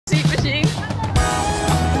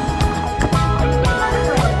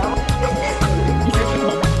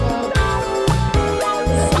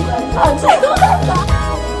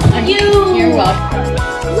Thank you. You're welcome.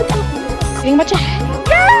 Getting a bunch of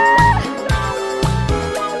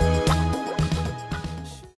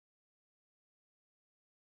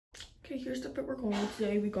Okay, here's the fit we're going with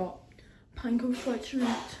today. We got Pinecone sweatshirt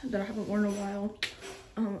that I haven't worn in a while.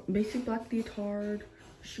 Basic black leotard.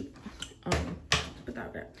 Shoot. Put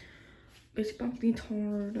that there. Basic black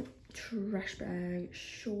leotard, trash bag,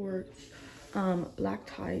 shorts, black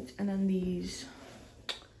tights, and then these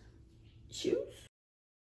shoes.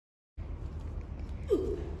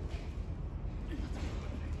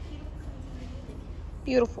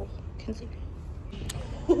 beautiful. Can see.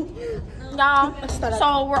 Yeah.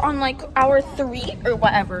 So we're on like hour 3 or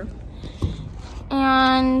whatever.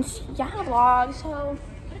 And yeah, vlog. So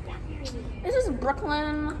this is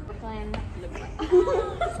Brooklyn.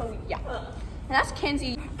 So yeah. And that's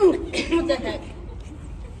Kenzie. What the heck?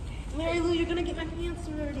 Mary Lou, you're gonna get my pants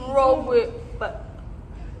dirty. Roll it, but.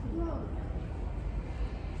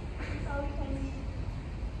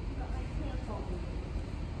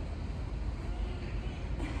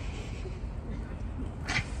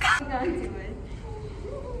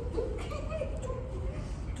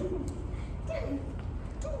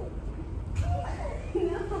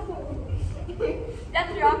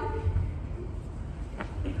 That's wrong.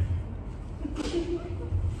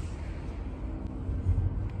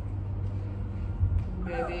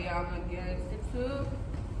 Baby, I'm against it too.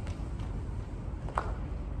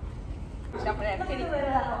 Jump in that kitty.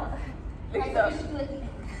 Look at those.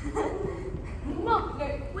 No,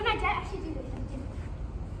 when I die, I should do this.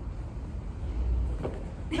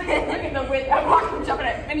 Look at the way that rock jumping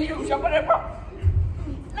at, and you jump on that rock.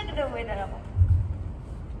 Look at the way that I walk.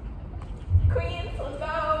 Queens, let's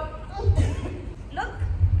go. Look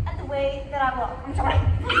at the way that I walk. I'm sorry.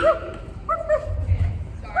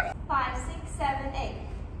 5, 6, 7, 8.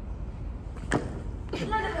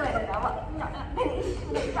 Look at the way that I walk.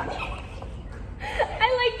 I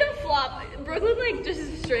like the flop. Brooklyn like just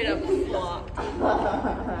straight up flopped.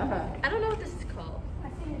 I don't know what this is called.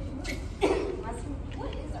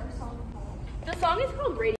 What is our song called? The song is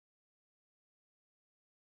called Brady.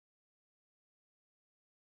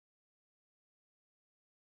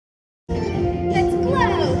 Let's glow.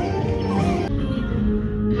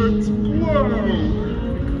 Let's glow.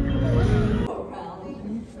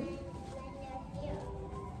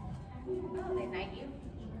 They night you.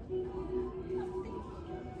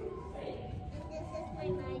 This is my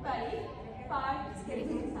night. 5. It's getting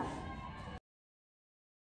inside.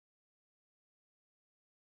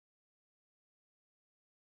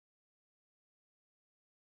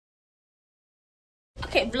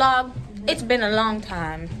 Okay, vlog. It's been a long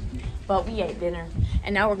time, but we ate dinner,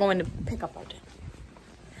 and now we're going to pick up our dinner.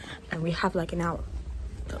 And we have like an hour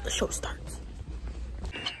till the show starts.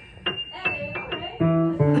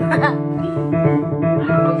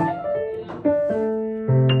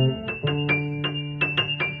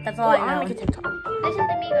 That's all I know. I'll make a TikTok. Listen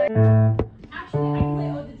to me go.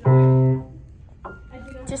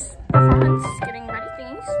 Just performance, getting ready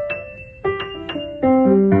things.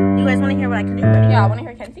 You guys want to hear what I can do? Yeah, I want to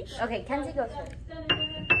hear Kenzie. Okay, Kenzie goes first.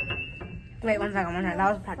 Wait, 1 second, 1 second. That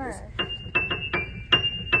was practice.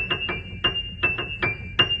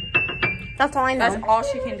 That's all I know. That's all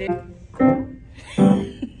she can do.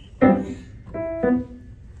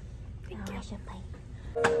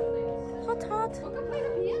 Hot, hot.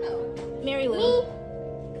 Mary Lou.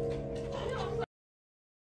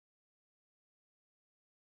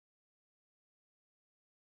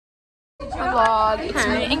 Vlog. It's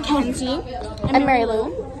me and Kenzie and Mary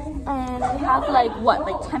Lou. And we have like what,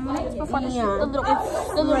 like 10 minutes before the show? The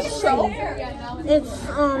little show. It's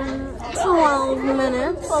 12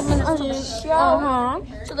 minutes. 12 minutes to the show.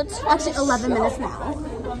 So that's Actually 11 minutes now.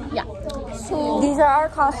 yeah. So These are our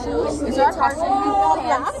costumes. these are our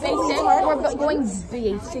costumes. Basic. We're going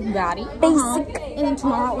basic, daddy. Basic. And then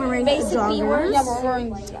tomorrow we're wearing Basic joggers. B-words. Yeah, we're wearing.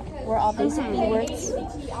 We're all basic B-words.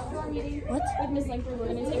 What?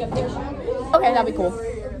 Okay, that'd be cool.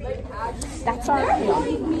 That's our vlog.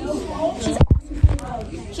 She's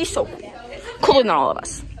awesome. She's so cool. Cooler than all of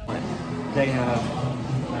us. They have.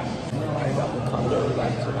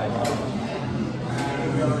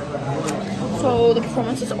 So the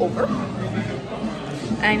performance is over.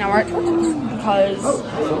 And now we're at Tortoise because,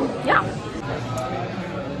 yeah.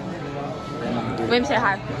 William, say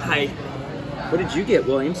hi. Hi. What did you get,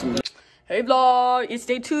 Williamson? Hey vlog, it's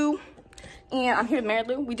day 2. And I'm here with Mary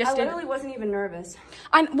Lou. We just did. I literally wasn't even nervous.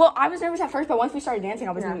 Well, I was nervous at first, but once we started dancing,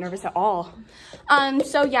 I wasn't nervous at all.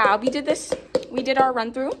 So yeah, we did this. We did our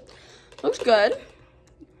run through. Looks good.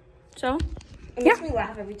 So It makes me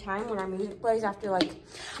laugh every time when our music plays after like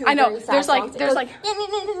two I know. very sad There's like songs. It there's goes, like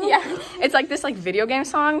yeah. It's like this like video game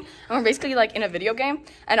song, and we're basically like in a video game,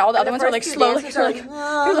 and all the other ones are like slow. Like,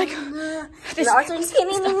 they're like this,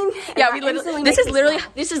 yeah. We literally this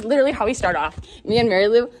is literally how we start off. Me and Mary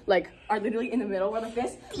Lou like are literally in the middle. We're like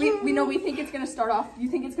this. We know we think it's gonna start off. You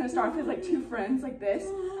think it's gonna start off with like two friends like this,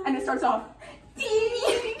 and it starts off.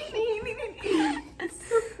 It's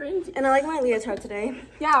so cringy. And I like my leotard today.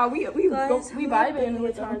 Yeah, we vibe in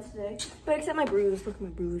leotards today. But except my bruise. Look at my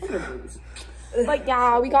bruise. My bruise. But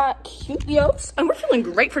yeah, we got cute leos, and we're feeling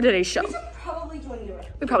great for today's show. Probably join you.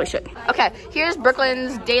 We probably should. Okay, here's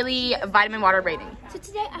Brooklyn's daily vitamin water rating. So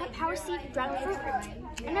today I have Power C dragon fruit.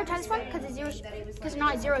 I never tried this one because it's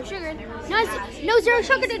not zero sugar. No zero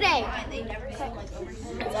sugar today.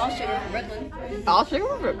 It's all sugar from Brooklyn. All sugar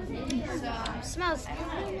from Brooklyn. Smells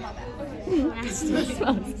nasty.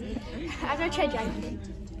 I've never tried dragon fruit.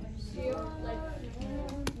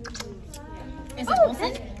 Is it Oh,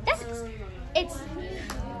 that's it's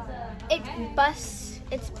bus.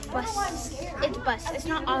 It's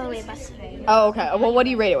not all the way bus. Oh, okay. Well, what do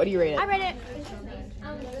you rate it? What do you rate I it? rate it.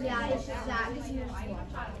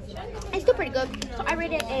 It's still pretty good. So I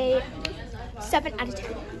rate it a 7 out of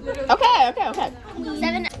 10. Okay.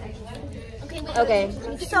 7. Okay.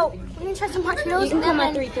 So we're gonna try some hot Cheetos. You can come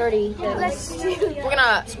at 3:30. Let's do. We're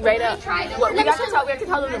gonna rate it. What, we have to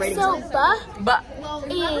tell them the rating. So But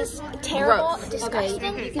is terrible, Gross.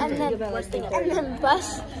 disgusting, and then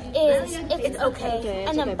bus is it's okay,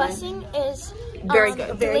 and then busing is very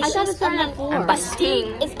good. delicious, and then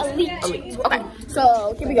busting is elite. Okay,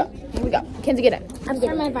 so here we go. Kenzie, get it. I'm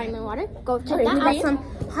getting my vitamin water. Go check that out. Some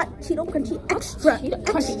hot Cheeto crunchy extra.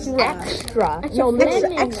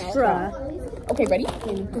 Extra. Okay, ready?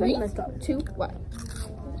 3, 2, 1.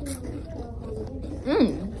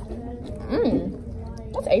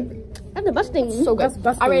 That's Avery. That's the busting. So good.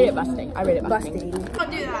 I rate it busting. Busting.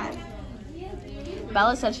 Don't do that.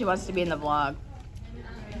 Bella said she wants to be in the vlog.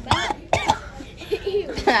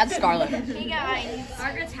 That's Scarlett. Hey guys,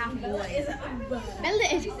 Margaret's half boy. Bella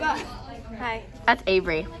is buff. Hi. That's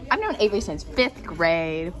Avery. I've known Avery since 5th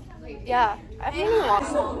grade. Yeah.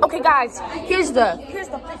 Okay, guys, here's the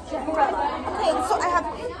picture. Okay, so I have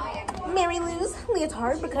Mary Lou's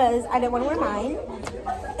leotard because I didn't want to wear mine,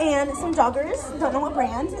 and some joggers, don't know what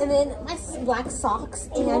brand, and then my black socks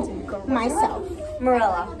and myself,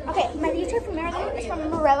 Morella. Okay, my leotard from Maryland is from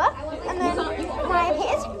Morella, and then my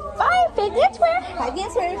pants, 5 dance wear,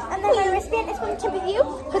 and then my wristband is from Tippy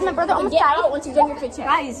because my brother almost died. Once you've done your fit check.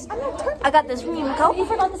 Guys, I got this from Imma. You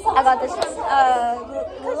forgot the socks. I got this from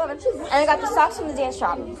and I got the socks from the dance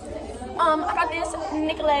shop. I got this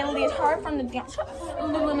Nicolay leotard from the dance shop.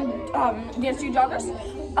 Dance Studio joggers.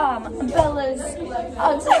 Bella's. Those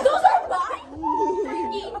are mine.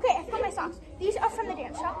 Okay, I found my socks. These are from the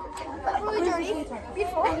dance shop. Really dirty.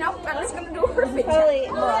 Beautiful. And now Bella's gonna do her fit check. Totally.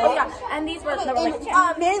 Oh yeah, and these were like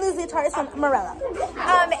Mary Lou's leotard is from Morella.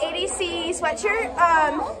 ADC sweatshirt,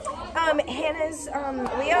 Hannah's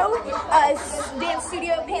Leo, Dance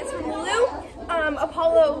Studio pants from Lulu,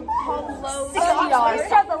 Apollo $60.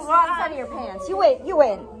 Shove the wrong side of your pants. You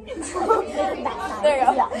win. there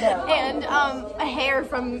you go, and a hair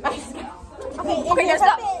from okay,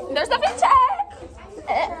 there's the fit check.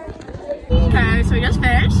 Okay, so we just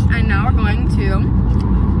finished, and now we're going to.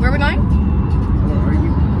 Where are we going?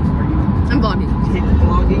 I'm vlogging.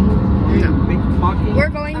 Vlogging? No. We're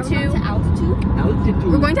going To to altitude.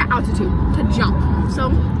 We're going to altitude to jump. So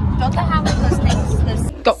Don't they have like those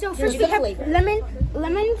things? go. So first we have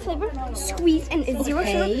lemon flavor, squeeze, and 0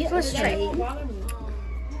 sugar. So let's try it.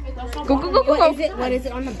 Go. What is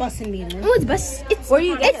it on the bus and meter? Oh, it's bus. Where do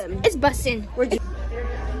you get them? It's bussin'.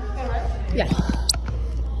 Yeah.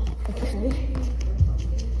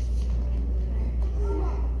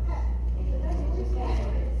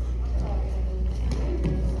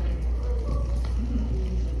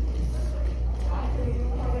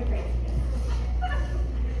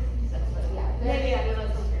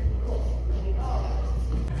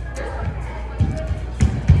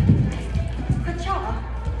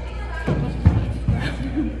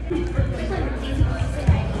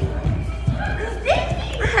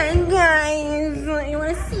 Hi guys, you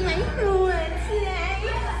want to see my food today?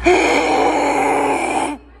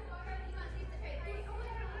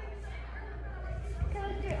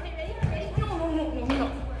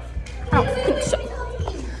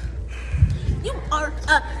 You are a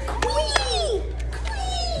queen!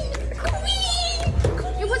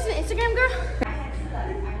 You what's the Instagram girl?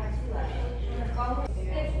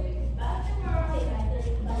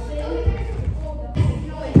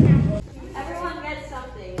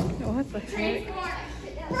 What the heck?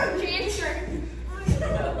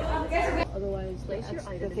 Otherwise, place your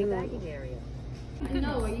item in the bagging area.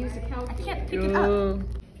 No, I used a cow. I can't pick it up.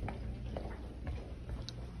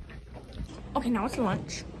 Okay, now it's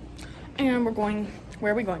lunch. And we're going,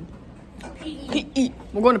 where are we going? PE.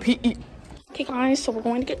 We're going to PE. Okay guys, so we're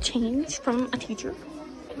going to get change from a teacher.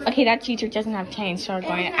 Okay, that teacher doesn't have change, so we're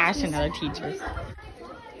going to ask another teacher.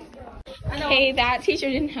 Okay, that teacher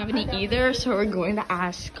didn't have any either, so we're going to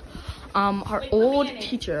ask our old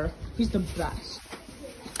teacher, who's the best.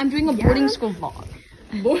 I'm doing a boarding school vlog.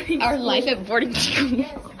 Our life at boarding school.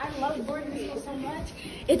 I love boarding school so much.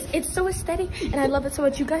 It's so aesthetic, and I love it so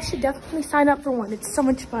much. You guys should definitely sign up for one. It's so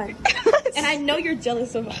much fun. And I know you're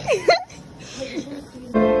jealous of us.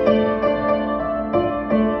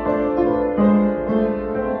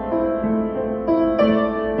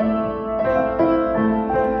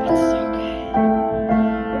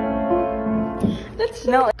 Let's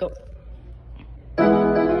smell it. Go.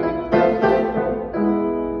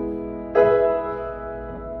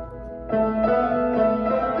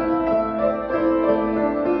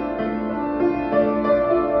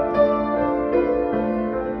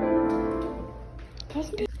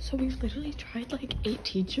 So we've literally tried like 8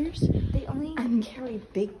 teachers. They only carry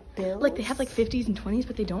big bills. Like they have like 50s and 20s,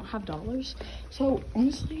 but they don't have dollars. So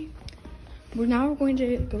honestly, we're going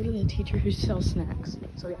to go to the teacher who sells snacks.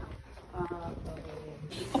 So yeah.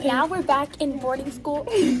 Okay, now we're back in boarding school.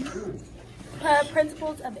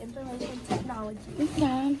 Principles of Information Technology.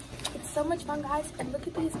 Yeah. It's so much fun, guys. And look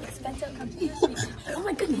at these expensive computers. Oh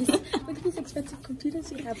my goodness! Look at these expensive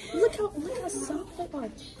computers we have. Look how soft they are.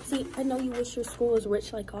 See, I know you wish your school was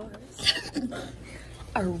rich like ours.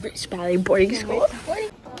 A Rich Valley boarding school.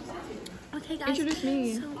 Okay, guys. Introduce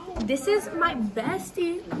me. So, this is my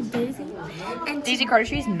bestie, Daisy. And Daisy Carter,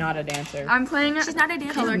 she's not a dancer. I'm playing she's not a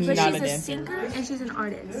dancer, but Not she's a a dancer. singer and she's an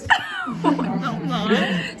artist.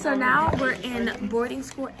 So now we're in boarding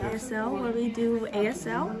school ASL, where we do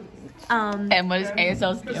ASL. And what does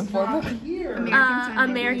ASL stand for?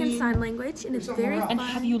 American Sign Language, and it's very fun. And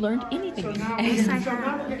have you learned anything? Yes, I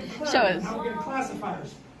have. Show us.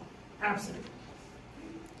 Classifiers. Absent.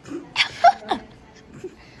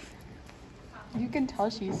 You can tell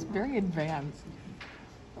she's very advanced.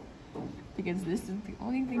 Because this is the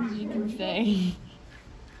only thing she can say.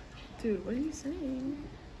 Dude, what are you saying?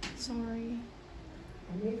 Sorry.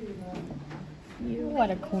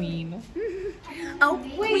 What a queen. Oh,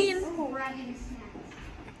 queen.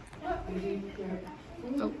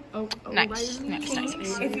 Oh. Nice.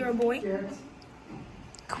 If you're a boy.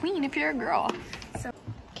 Queen if you're a girl.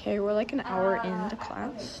 Okay, we're like an hour into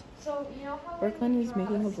class. Brooklyn is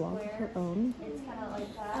making a vlog of her own.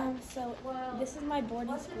 So this is my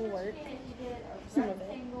boarding school work. Some of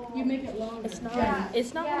it. You make it long. It's not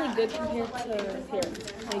really good compared to here.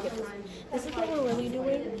 Let me get this. This is what we're really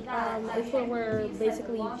doing. It's where we're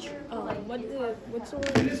basically what's the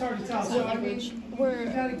word? It's hard to tell. So I mean, you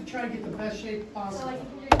gotta try to get the best shape possible.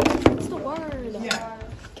 What's the word? Yeah.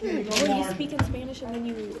 Where you speak in Spanish and then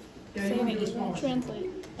you say it in English. Translate.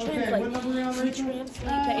 Okay, what number are we on We right now? translate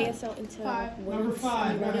the ASL into Number words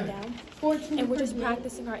 5, and write it down. 14. And we're just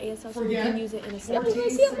practicing our ASL so we Forget. can use it in a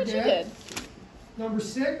sentence. Forget. Number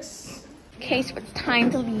 6. Okay, so it's time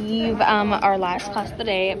to leave our last class of the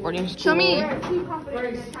day at boarding school. Show me.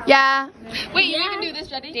 Yeah. Wait, you can do this,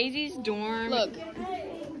 ready? Daisy's dorm. Look.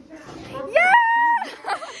 Yeah!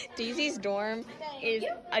 Daisy's dorm is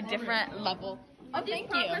a different level. Oh,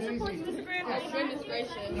 thank you. Goodness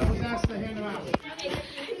gracious.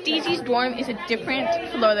 Daisy's dorm is a different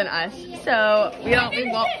flow than us, so we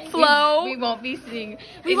won't be seeing.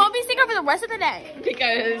 We won't be singing for the rest of the day.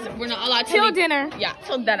 Because we're not allowed to Till leave. dinner. Yeah,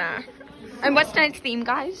 till dinner. And what's tonight's theme,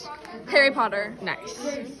 guys? Harry Potter. Nice.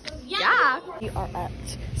 Yeah. We are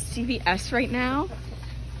at CVS right now.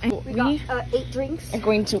 And we got 8 drinks. are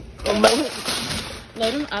going to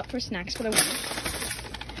load them up for snacks for the week.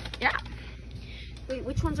 Yeah. Wait,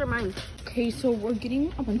 which ones are mine? Okay, so we're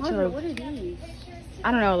getting a bunch of... What are these?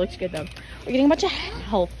 I don't know, it looks good though. We're getting a bunch of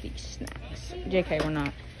healthy snacks. JK, we're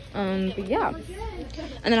not. But yeah.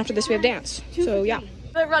 And then after this we have dance. So yeah.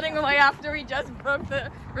 They're running away after we just broke the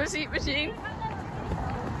receipt machine.